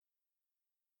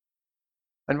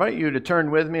I invite you to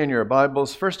turn with me in your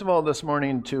Bibles, first of all this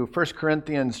morning to 1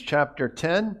 Corinthians chapter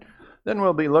 10. Then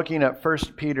we'll be looking at 1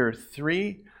 Peter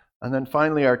 3. And then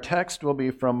finally our text will be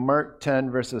from Mark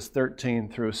 10, verses 13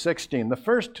 through 16. The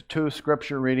first two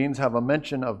scripture readings have a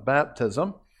mention of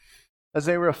baptism as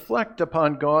they reflect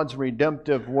upon God's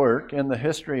redemptive work in the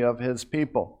history of His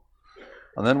people.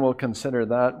 And then we'll consider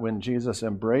that when Jesus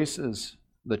embraces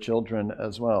the children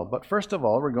as well. But first of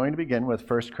all, we're going to begin with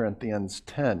 1 Corinthians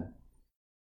 10.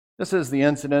 This is the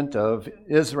incident of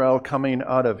Israel coming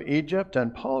out of Egypt,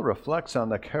 and Paul reflects on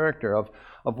the character of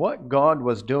what God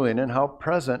was doing and how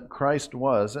present Christ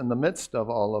was in the midst of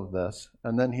all of this,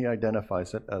 and then he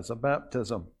identifies it as a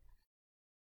baptism.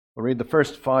 We'll read the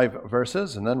first 5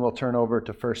 verses, and then we'll turn over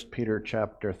to 1 Peter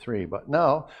chapter 3. But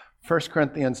now, 1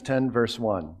 Corinthians 10, verse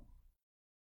 1.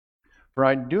 For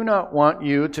I do not want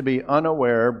you to be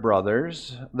unaware,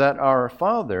 brothers, that our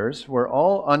fathers were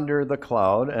all under the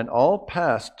cloud and all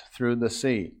passed through the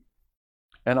sea.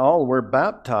 And all were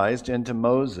baptized into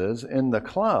Moses in the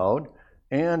cloud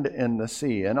and in the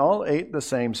sea. And all ate the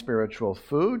same spiritual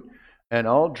food, and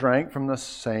all drank from the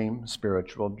same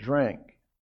spiritual drink.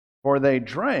 For they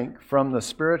drank from the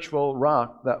spiritual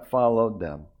rock that followed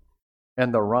them,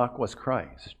 and the rock was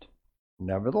Christ.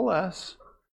 Nevertheless,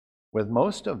 with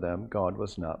most of them, God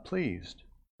was not pleased,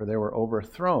 for they were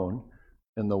overthrown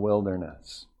in the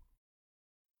wilderness.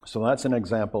 So that's an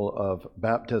example of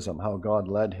baptism, how God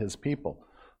led His people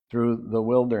through the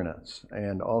wilderness,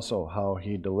 and also how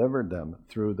He delivered them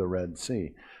through the Red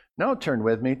Sea. Now turn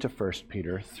with me to 1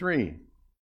 Peter 3.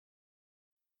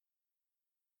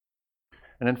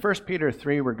 And in 1 Peter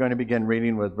 3, we're going to begin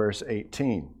reading with verse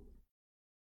 18.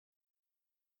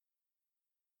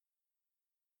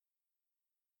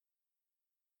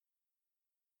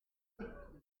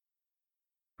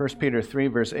 1 Peter 3,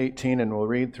 verse 18, and we'll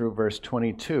read through verse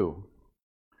 22.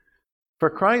 For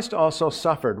Christ also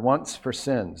suffered once for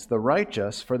sins, the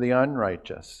righteous for the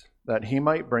unrighteous, that He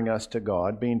might bring us to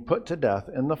God, being put to death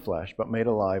in the flesh, but made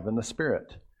alive in the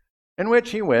Spirit, in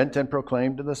which He went and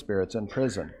proclaimed to the spirits in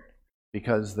prison,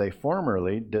 because they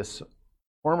formerly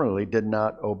did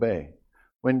not obey,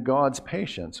 when God's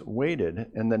patience waited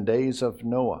in the days of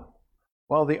Noah,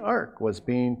 while the ark was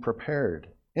being prepared,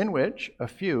 in which a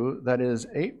few, that is,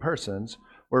 8 persons,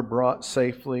 were brought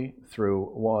safely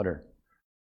through water.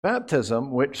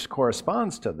 Baptism, which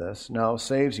corresponds to this, now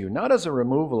saves you, not as a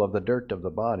removal of the dirt of the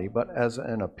body, but as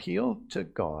an appeal to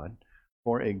God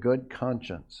for a good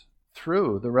conscience,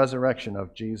 through the resurrection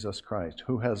of Jesus Christ,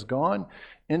 who has gone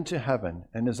into heaven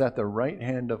and is at the right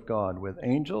hand of God with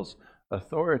angels,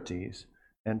 authorities,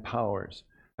 and powers,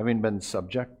 having been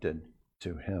subjected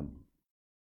to Him.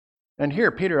 And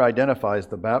here Peter identifies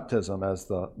the baptism as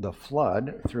the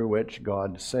flood through which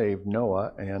God saved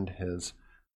Noah and his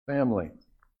family.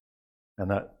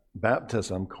 And that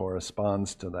baptism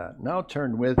corresponds to that. Now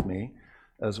turn with me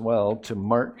as well to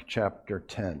Mark chapter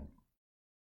 10.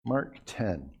 Mark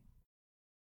 10.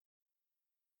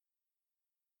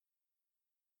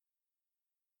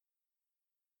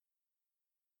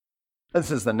 This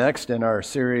is the next in our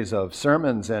series of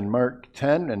sermons in Mark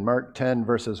 10. In Mark 10,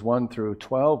 verses 1 through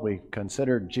 12, we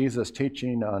considered Jesus'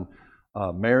 teaching on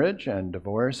marriage and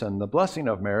divorce and the blessing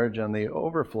of marriage, and the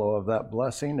overflow of that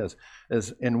blessing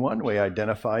is in one way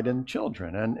identified in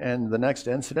children. And the next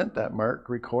incident that Mark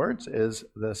records is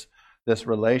this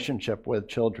relationship with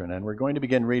children. And we're going to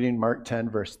begin reading Mark 10,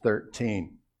 verse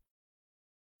 13.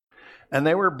 And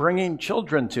they were bringing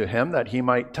children to Him that He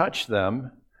might touch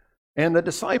them, and the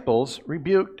disciples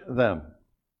rebuked them.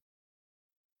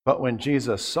 But when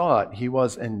Jesus saw it, He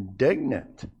was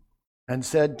indignant and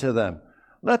said to them,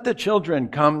 Let the children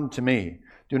come to me.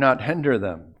 Do not hinder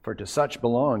them, for to such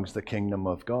belongs the kingdom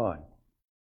of God.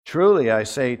 Truly I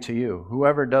say to you,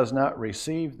 whoever does not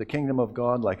receive the kingdom of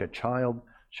God like a child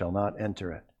shall not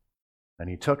enter it. And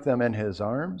He took them in His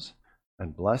arms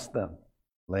and blessed them,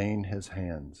 laying His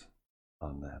hands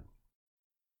on them.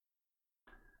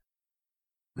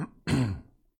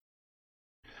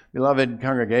 Beloved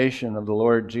congregation of the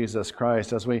Lord Jesus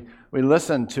Christ, as we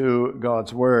listen to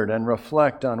God's Word and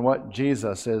reflect on what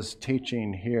Jesus is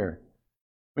teaching here,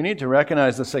 we need to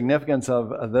recognize the significance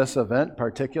of this event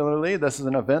particularly. This is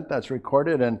an event that's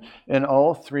recorded in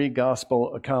all 3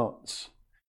 gospel accounts.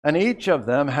 And each of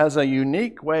them has a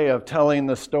unique way of telling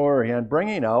the story and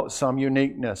bringing out some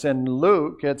uniqueness. In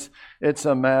Luke, it's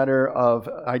a matter of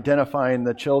identifying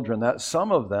the children. That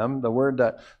some of them, the word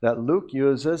that Luke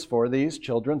uses for these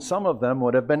children, some of them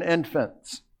would have been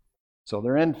infants. So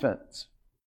they're infants.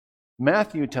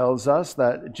 Matthew tells us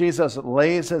that Jesus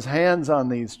lays His hands on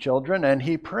these children and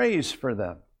He prays for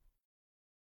them.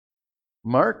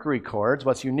 Mark records,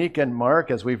 what's unique in Mark,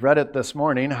 as we've read it this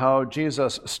morning, how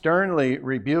Jesus sternly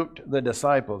rebuked the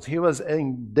disciples. He was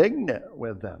indignant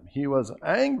with them. He was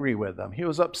angry with them. He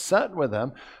was upset with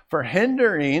them for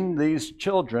hindering these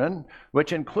children,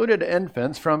 which included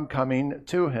infants, from coming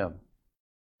to him.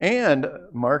 And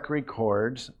Mark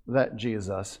records that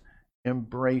Jesus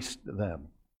embraced them.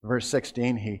 Verse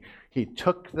 16, he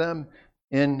took them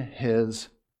in his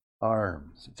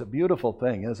arms. It's a beautiful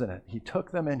thing, isn't it? He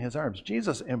took them in his arms.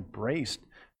 Jesus embraced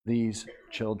these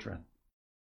children.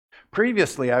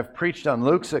 Previously, I've preached on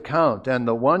Luke's account and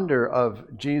the wonder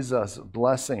of Jesus'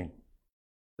 blessing.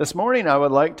 This morning, I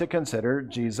would like to consider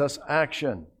Jesus'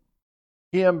 action.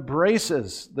 He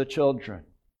embraces the children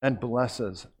and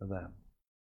blesses them.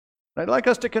 I'd like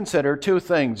us to consider two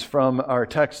things from our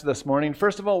text this morning.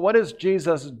 First of all, what is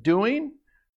Jesus doing?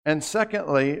 And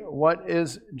secondly, what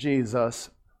is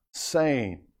Jesus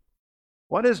saying?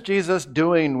 What is Jesus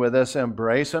doing with this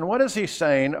embrace, and what is he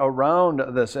saying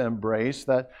around this embrace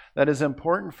that is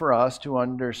important for us to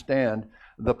understand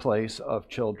the place of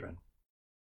children,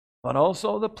 but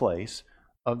also the place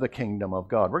of the kingdom of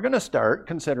God? We're going to start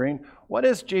considering what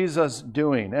is Jesus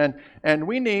doing, and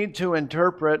we need to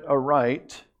interpret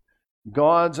aright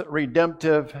God's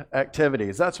redemptive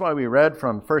activities. That's why we read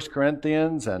from 1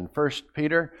 Corinthians and 1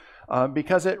 Peter,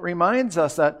 because it reminds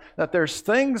us that there's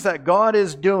things that God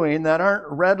is doing that aren't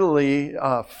readily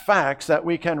facts that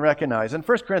we can recognize. In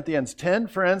 1 Corinthians 10,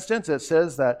 for instance, it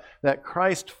says that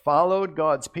Christ followed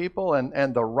God's people,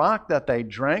 and the rock that they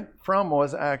drank from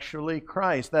was actually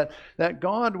Christ, that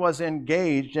God was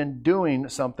engaged in doing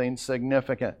something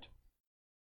significant.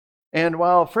 And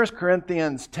while 1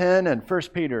 Corinthians 10 and 1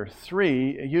 Peter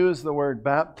 3 use the word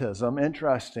baptism,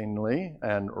 interestingly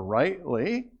and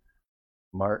rightly,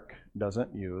 Mark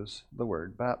doesn't use the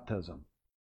word baptism.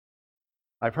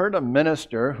 I've heard a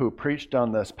minister who preached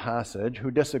on this passage who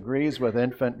disagrees with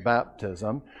infant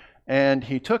baptism, and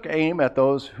he took aim at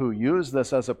those who use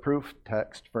this as a proof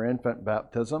text for infant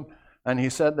baptism, and he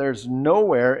said there's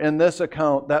nowhere in this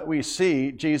account that we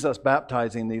see Jesus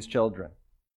baptizing these children.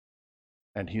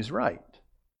 And he's right.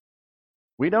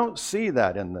 We don't see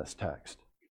that in this text.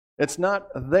 It's not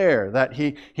there that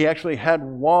he actually had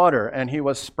water and he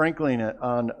was sprinkling it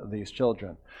on these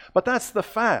children. But that's the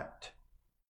fact.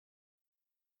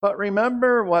 But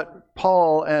remember what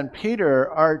Paul and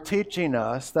Peter are teaching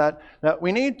us, that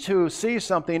we need to see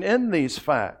something in these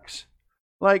facts.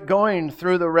 Like going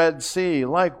through the Red Sea,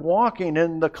 like walking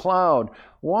in the cloud,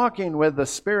 walking with the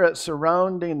Spirit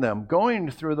surrounding them, going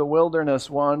through the wilderness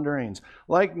wanderings,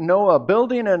 like Noah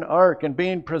building an ark and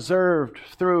being preserved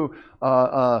through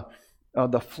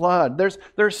the flood.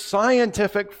 There's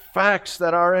scientific facts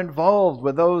that are involved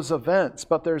with those events,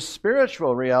 but there's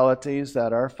spiritual realities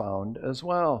that are found as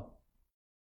well.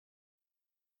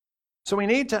 So we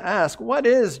need to ask, what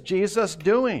is Jesus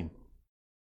doing?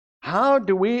 How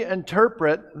do we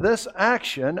interpret this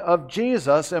action of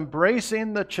Jesus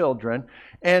embracing the children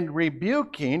and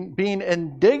rebuking, being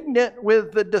indignant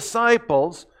with the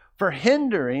disciples for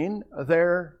hindering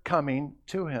their coming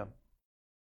to him?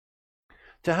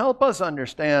 To help us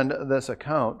understand this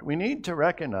account, we need to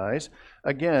recognize,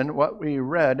 again, what we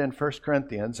read in 1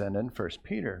 Corinthians and in 1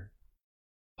 Peter.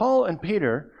 Paul and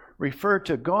Peter refer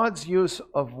to God's use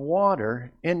of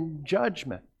water in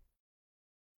judgment.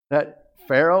 That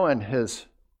Pharaoh and his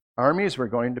armies were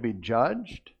going to be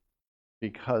judged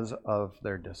because of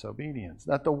their disobedience.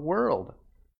 That the world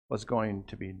was going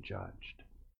to be judged.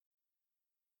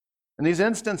 And these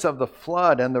instances of the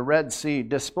flood and the Red Sea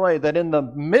display that in the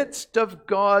midst of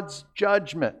God's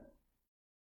judgment,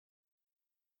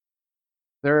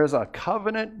 there is a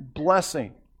covenant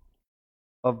blessing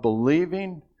of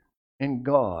believing in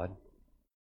God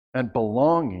and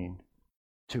belonging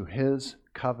to his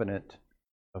covenant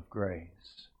of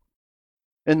grace.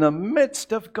 In the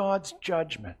midst of God's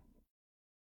judgment,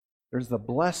 there's the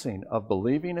blessing of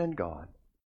believing in God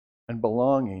and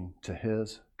belonging to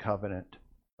his covenant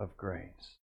of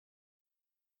grace.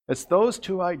 It's those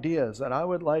two ideas that I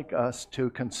would like us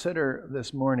to consider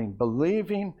this morning,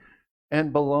 believing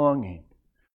and belonging.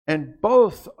 And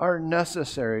both are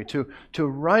necessary to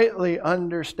rightly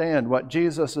understand what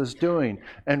Jesus is doing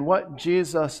and what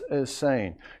Jesus is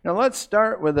saying. Now let's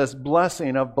start with this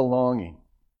blessing of belonging.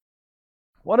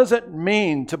 What does it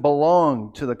mean to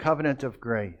belong to the covenant of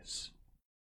grace?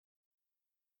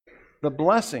 The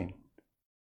blessing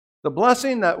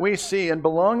that we see in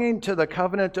belonging to the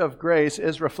covenant of grace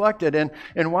is reflected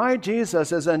in why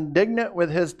Jesus is indignant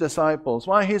with his disciples,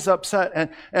 why he's upset,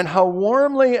 and how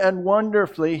warmly and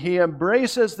wonderfully he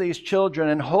embraces these children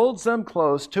and holds them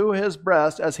close to his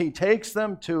breast as he takes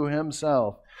them to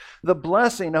himself. The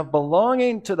blessing of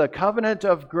belonging to the covenant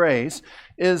of grace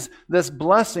is this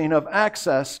blessing of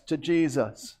access to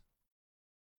Jesus.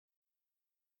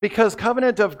 Because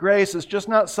covenant of grace is just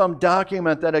not some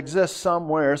document that exists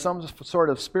somewhere, some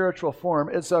sort of spiritual form.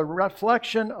 It's a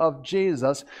reflection of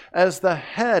Jesus as the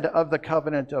head of the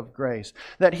covenant of grace.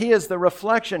 That He is the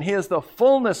reflection, He is the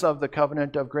fullness of the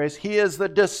covenant of grace. He is the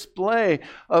display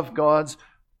of God's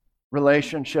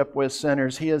relationship with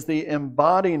sinners. He is the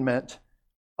embodiment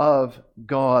of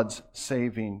God's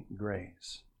saving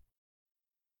grace.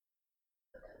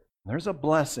 There's a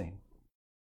blessing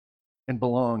in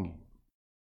belonging.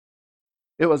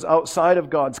 It was outside of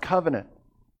God's covenant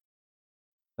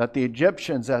that the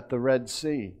Egyptians at the Red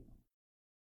Sea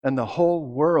and the whole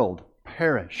world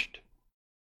perished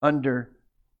under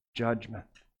judgment.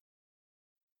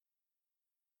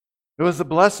 It was the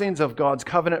blessings of God's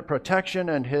covenant protection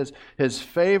and His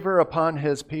favor upon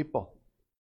His people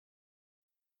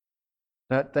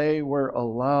that they were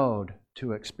allowed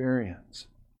to experience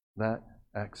that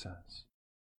access.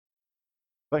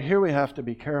 But here we have to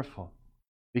be careful,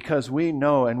 because we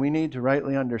know and we need to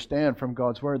rightly understand from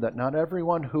God's Word that not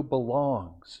everyone who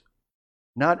belongs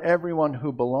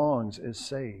is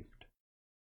saved.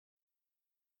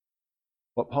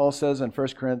 What Paul says in 1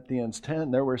 Corinthians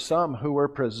 10, there were some who were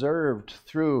preserved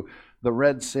through the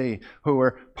Red Sea, who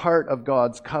were part of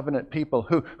God's covenant people,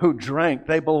 who drank.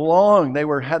 They belonged. They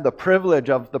had the privilege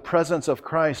of the presence of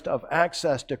Christ, of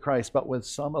access to Christ. But with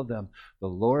some of them, the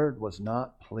Lord was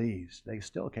not pleased. They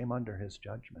still came under His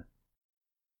judgment.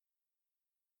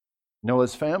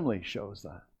 Noah's family shows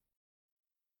that.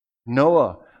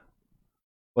 Noah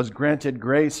was granted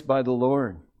grace by the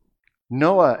Lord.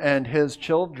 Noah and his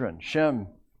children, Shem,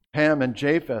 Ham, and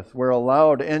Japheth, were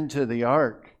allowed into the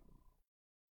ark.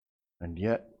 And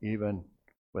yet, even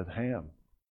with Ham,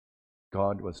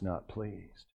 God was not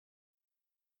pleased.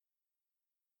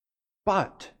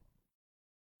 But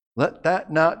let that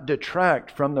not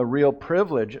detract from the real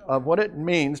privilege of what it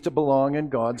means to belong in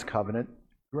God's covenant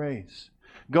grace.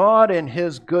 God, in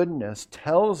His goodness,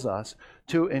 tells us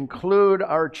to include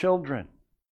our children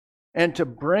and to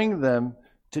bring them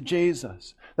to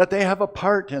Jesus, that they have a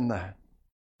part in that,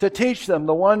 to teach them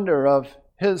the wonder of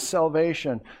His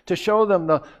salvation, to show them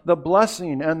the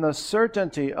blessing and the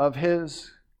certainty of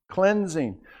His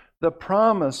cleansing. The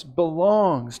promise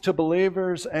belongs to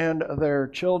believers and their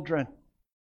children.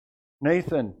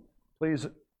 Nathan, please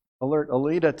alert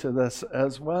Alita to this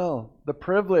as well. The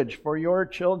privilege for your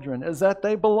children is that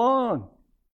they belong.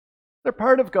 They're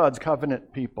part of God's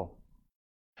covenant people.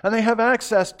 And they have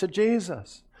access to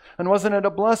Jesus. And wasn't it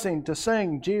a blessing to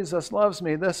sing, "Jesus loves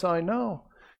me, this I know"?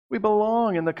 We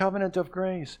belong in the covenant of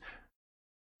grace.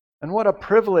 And what a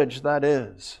privilege that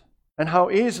is. And how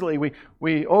easily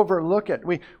we overlook it.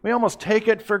 We almost take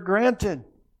it for granted.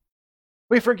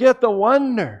 We forget the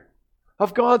wonder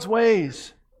of God's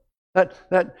ways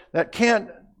that can't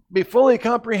be fully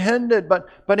comprehended,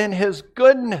 but in His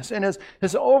goodness, in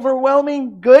His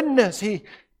overwhelming goodness,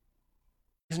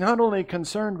 He's not only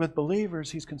concerned with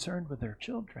believers, He's concerned with their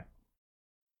children.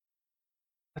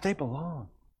 That they belong.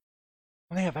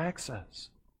 And they have access.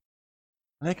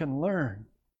 And they can learn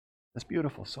this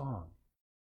beautiful song.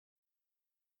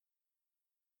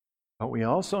 But we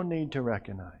also need to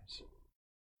recognize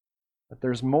that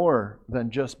there's more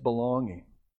than just belonging.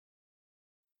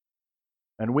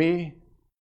 And we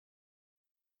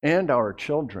and our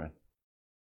children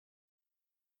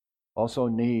also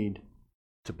need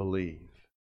to believe.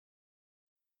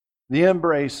 The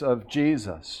embrace of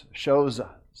Jesus shows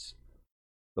us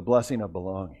the blessing of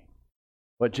belonging.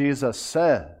 What Jesus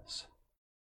says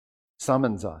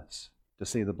summons us to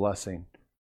see the blessing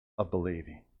of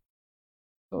believing.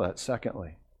 So that's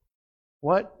secondly.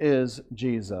 What is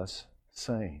Jesus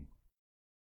saying?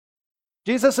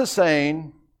 Jesus is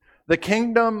saying the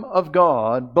kingdom of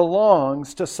God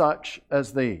belongs to such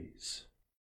as these.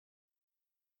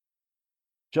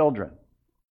 Children.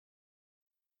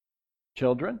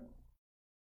 Children,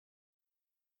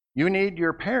 you need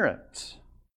your parents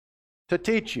to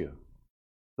teach you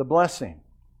the blessing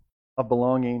of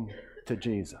belonging to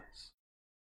Jesus.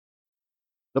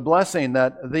 The blessing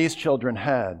that these children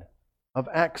had of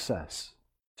access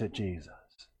to Jesus.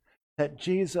 That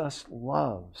Jesus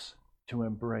loves to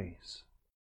embrace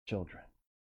children.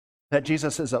 That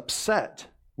Jesus is upset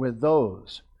with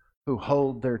those who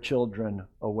hold their children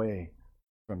away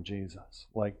from Jesus,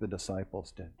 like the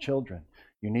disciples did. Children,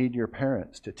 you need your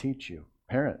parents to teach you.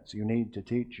 Parents, you need to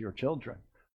teach your children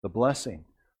the blessing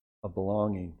of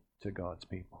belonging to God's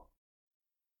people.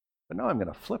 But now I'm going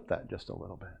to flip that just a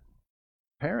little bit.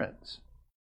 Parents,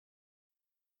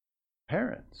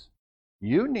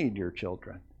 you need your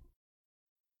children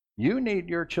You need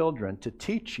your children to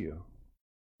teach you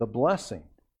the blessing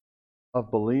of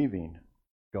believing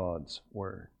God's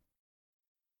word.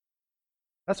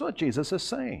 That's what Jesus is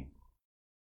saying.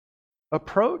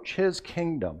 Approach his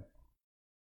kingdom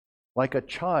like a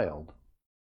child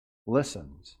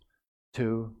listens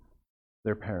to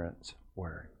their parents'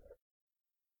 word.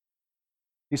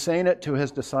 He's saying it to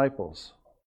his disciples.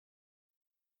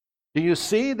 Do you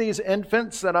see these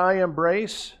infants that I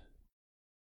embrace?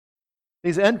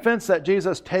 These infants that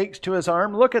Jesus takes to his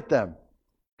arm? Look at them.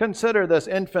 Consider this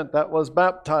infant that was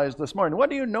baptized this morning. What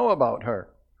do you know about her?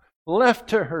 Left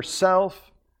to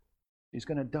herself, she's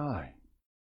going to die.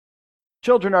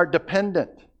 Children are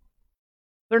dependent.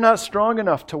 They're not strong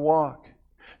enough to walk.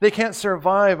 They can't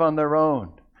survive on their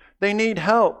own. They need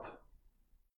help.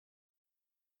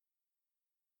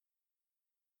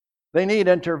 They need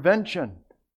intervention.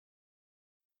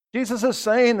 Jesus is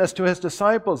saying this to his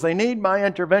disciples. They need my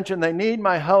intervention. They need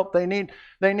my help. They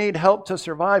need help to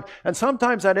survive. And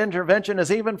sometimes that intervention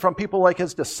is even from people like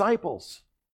his disciples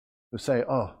who say,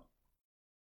 oh,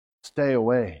 stay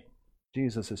away.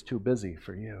 Jesus is too busy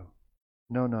for you.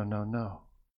 No, no, no, no.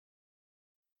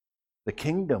 The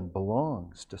kingdom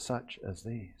belongs to such as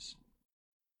these.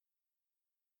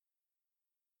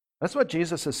 That's what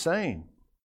Jesus is saying.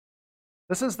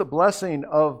 This is the blessing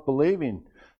of believing.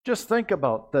 Just think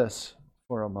about this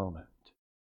for a moment.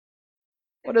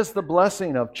 What is the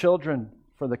blessing of children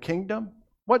for the kingdom?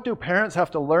 What do parents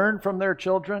have to learn from their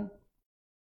children?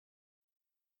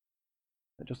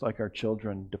 Just like our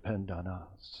children depend on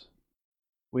us,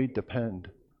 we depend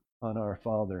on our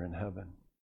Father in heaven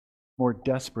more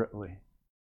desperately,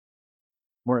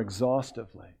 more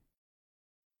exhaustively,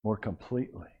 more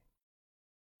completely.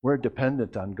 We're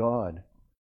dependent on God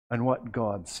and what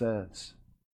God says.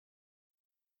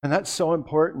 And that's so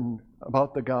important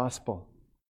about the gospel.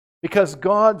 Because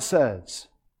God says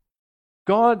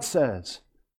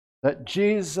that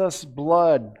Jesus'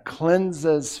 blood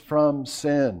cleanses from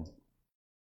sin.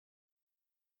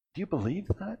 Do you believe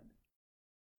that?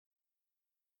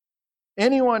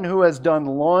 Anyone who has done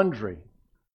laundry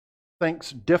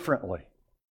thinks differently.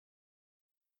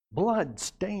 Blood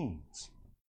stains.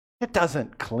 It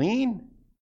doesn't clean.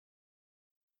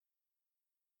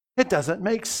 It doesn't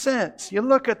make sense. You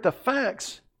look at the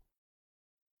facts.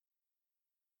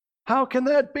 How can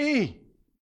that be?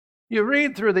 You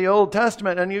read through the Old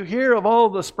Testament and you hear of all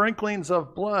the sprinklings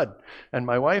of blood. And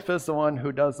my wife is the one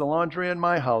who does the laundry in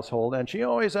my household. And she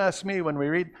always asks me when we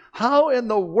read, how in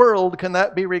the world can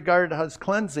that be regarded as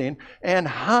cleansing? And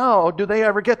how do they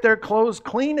ever get their clothes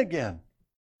clean again?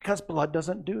 Because blood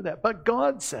doesn't do that. But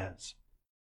God says.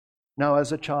 Now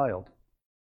as a child,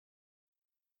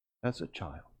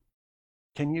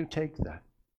 can you take that?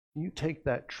 Can you take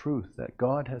that truth that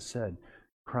God has said,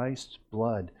 Christ's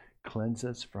blood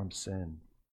cleanses from sin?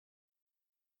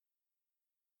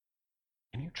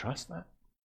 Can you trust that?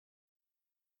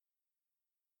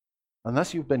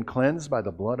 Unless you've been cleansed by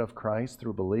the blood of Christ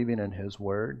through believing in his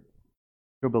word,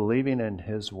 through believing in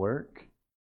his work,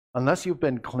 unless you've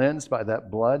been cleansed by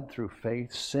that blood through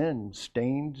faith, sin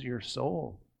stains your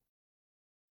soul.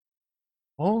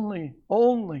 Only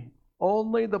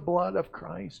the blood of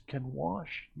Christ can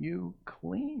wash you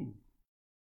clean.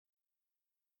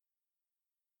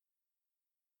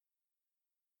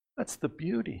 That's the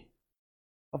beauty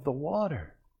of the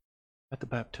water at the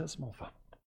baptismal font.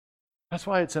 That's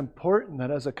why it's important that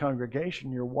as a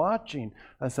congregation you're watching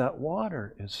as that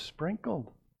water is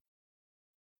sprinkled.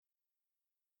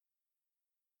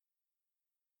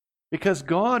 Because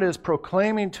God is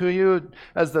proclaiming to you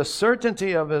as the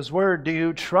certainty of his word, do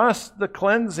you trust the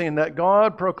cleansing that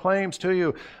God proclaims to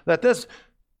you? That this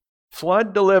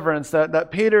flood deliverance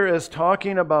that Peter is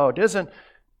talking about isn't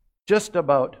just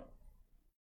about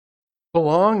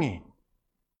belonging.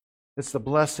 It's the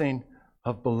blessing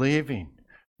of believing.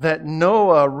 That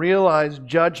Noah realized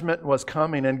judgment was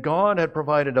coming and God had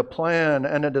provided a plan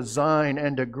and a design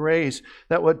and a grace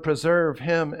that would preserve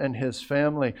him and his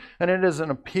family. And it is an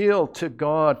appeal to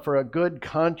God for a good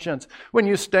conscience. When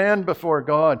you stand before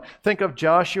God, think of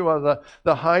Joshua,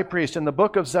 the high priest in the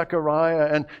book of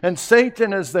Zechariah, and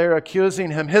Satan is there accusing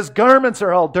him. His garments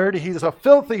are all dirty. He's a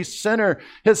filthy sinner.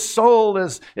 His soul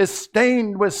is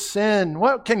stained with sin.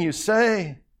 What can you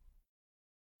say?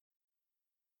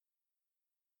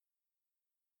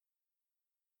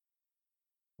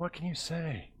 What can you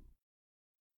say?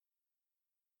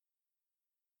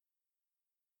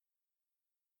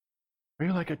 Are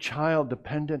you like a child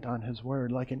dependent on his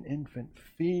word, like an infant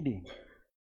feeding,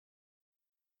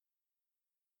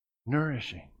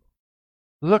 nourishing,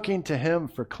 looking to him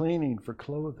for cleaning, for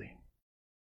clothing?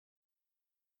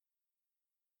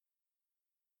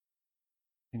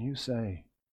 Can you say,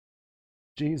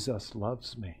 Jesus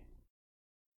loves me?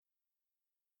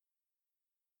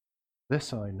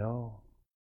 This I know,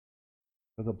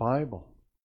 for the Bible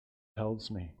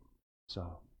tells me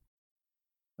so.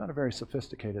 Not a very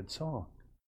sophisticated song.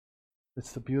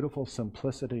 It's the beautiful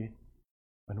simplicity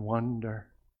and wonder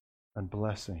and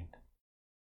blessing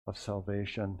of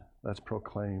salvation that's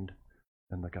proclaimed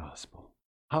in the gospel.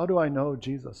 How do I know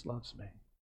Jesus loves me?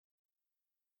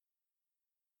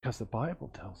 Because the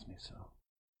Bible tells me so.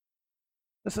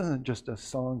 This isn't just a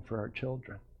song for our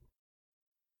children.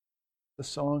 It's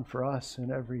a song for us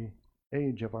in every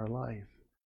age of our life.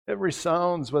 It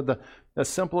resounds with as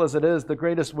simple as it is, the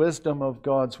greatest wisdom of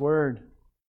God's Word.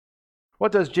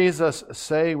 What does Jesus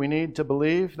say? We need to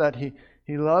believe that He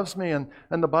loves me, and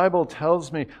the Bible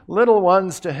tells me, little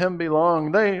ones to Him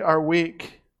belong. They are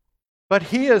weak, but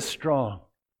He is strong.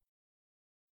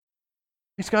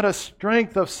 He's got a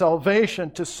strength of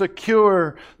salvation to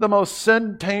secure the most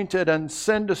sin-tainted and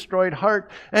sin-destroyed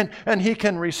heart, and He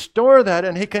can restore that,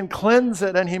 and He can cleanse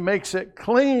it, and He makes it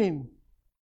clean.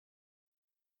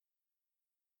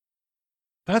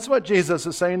 That's what Jesus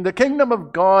is saying. The kingdom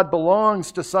of God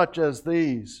belongs to such as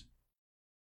these.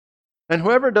 And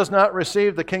whoever does not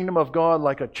receive the kingdom of God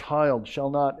like a child shall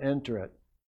not enter it.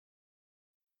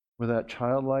 With that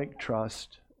childlike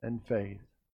trust and faith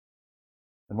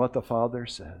in what the Father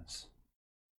says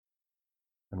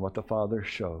and what the Father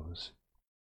shows.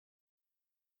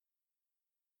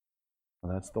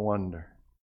 And that's the wonder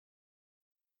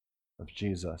of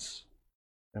Jesus'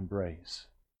 embrace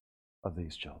of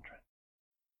these children.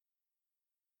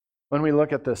 When we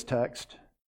look at this text,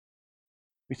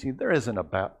 we see there isn't a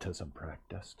baptism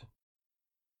practiced.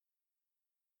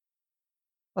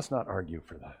 Let's not argue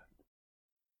for that.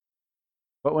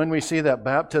 But when we see that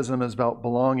baptism is about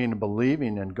belonging and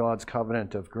believing in God's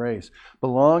covenant of grace,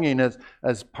 belonging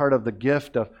as part of the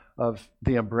gift of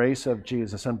the embrace of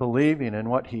Jesus and believing in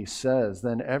what He says,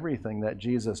 then everything that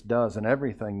Jesus does and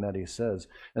everything that He says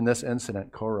in this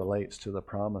incident correlates to the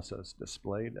promises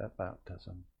displayed at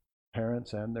baptism.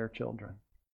 Parents and their children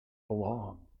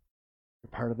belong.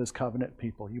 You're part of His covenant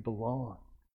people. You belong.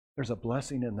 There's a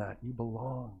blessing in that. You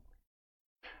belong.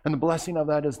 And the blessing of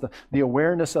that is the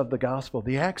awareness of the gospel,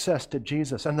 the access to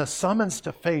Jesus, and the summons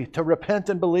to faith, to repent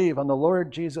and believe on the Lord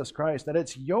Jesus Christ, that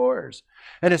it's yours.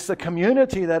 And it's the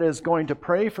community that is going to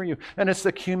pray for you. And it's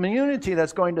the community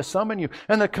that's going to summon you.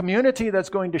 And the community that's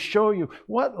going to show you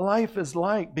what life is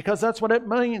like, because that's what it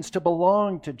means to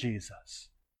belong to Jesus.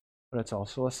 But it's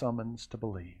also a summons to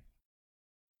believe.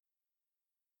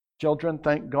 Children,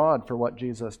 thank God for what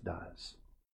Jesus does.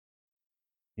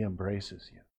 He embraces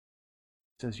you.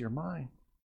 He says, you're mine.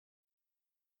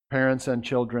 Parents and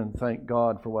children, thank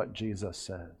God for what Jesus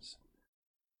says.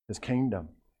 His kingdom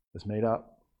is made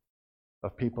up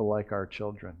of people like our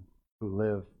children who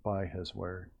live by His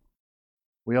word.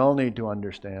 We all need to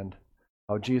understand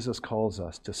how Jesus calls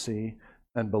us to see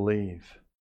and believe,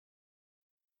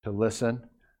 to listen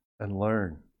and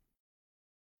learn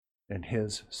in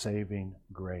His saving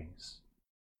grace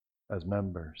as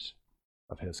members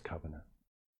of His covenant,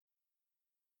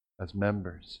 as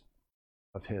members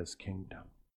of His kingdom.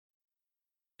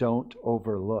 Don't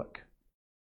overlook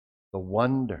the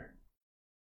wonder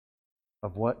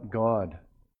of what God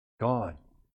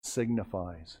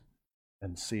signifies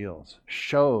and seals,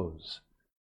 shows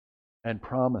and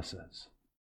promises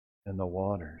in the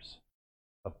waters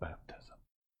of baptism.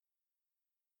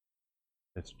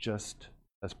 It's just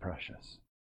as precious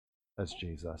as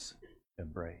Jesus'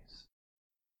 embrace.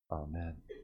 Amen.